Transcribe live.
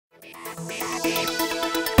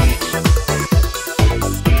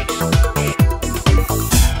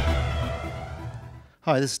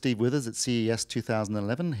Hi, this is Steve Withers at CES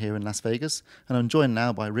 2011 here in Las Vegas, and I'm joined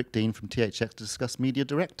now by Rick Dean from THX to discuss Media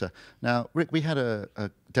Director. Now, Rick, we had a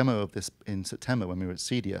demo of this in September when we were at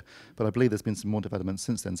CEDIA, but I believe there's been some more developments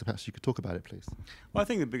since then, so perhaps you could talk about it, please. Well, I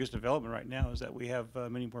think the biggest development right now is that we have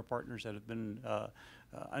many more partners that have been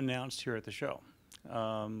announced here at the show,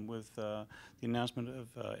 with the announcement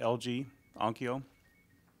of LG, Onkyo,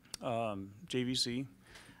 JVC,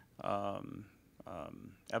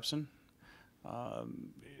 Epson.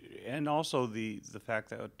 And also the fact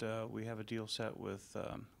that we have a deal set with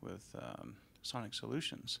Sonic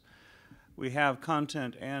Solutions. We have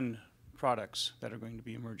content and products that are going to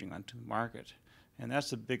be emerging onto the market, and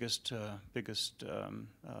that's the biggest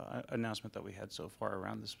announcement that we had so far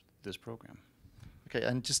around this program. Okay,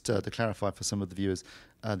 and just to clarify for some of the viewers,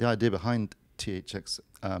 the idea behind THX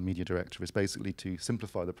Media Director is basically to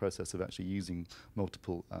simplify the process of actually using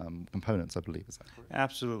multiple components, I believe. Is that correct?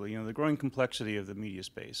 Absolutely. You know, the growing complexity of the media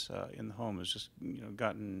space in the home has just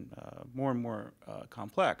gotten more and more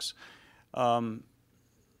complex.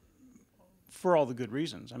 For all the good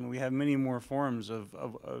reasons. I mean, we have many more forms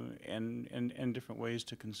and different ways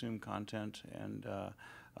to consume content, and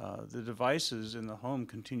the devices in the home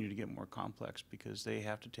continue to get more complex because they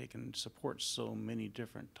have to take and support so many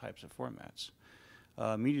different types of formats.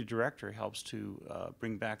 Media Director helps to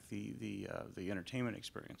bring back the entertainment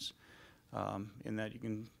experience, in that you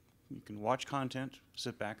can watch content,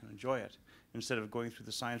 sit back and enjoy it, instead of going through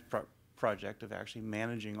the science project of actually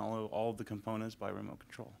managing all of the components by remote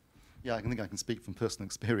control. Yeah, I think I can speak from personal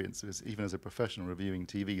experience. Even as a professional reviewing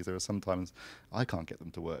TVs, there are sometimes I can't get them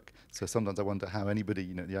to work. So sometimes I wonder how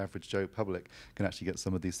anybody, the average Joe public, can actually get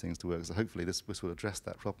some of these things to work. So hopefully this will address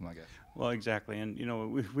that problem, I guess. Well, exactly. And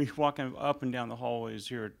we walk up and down the hallways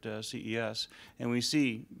here at CES, and we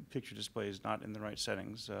see picture displays not in the right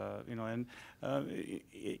settings.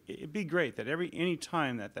 It'd be great that any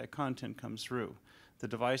time that content comes through, the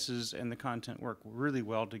devices and the content work really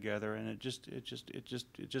well together, and it just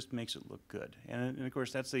makes it look good. And of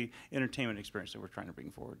course, that's the entertainment experience that we're trying to bring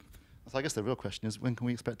forward. So I guess the real question is, when can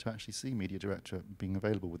we expect to actually see Media Director being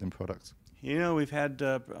available within products? We've had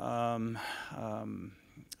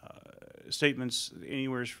statements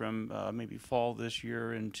anywhere from maybe fall this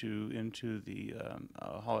year into the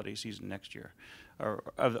holiday season next year, or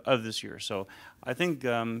of this year. So I think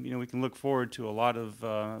we can look forward to a lot of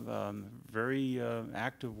very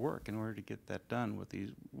active work in order to get that done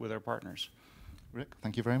with our partners. Rick,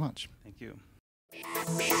 thank you very much. Thank you.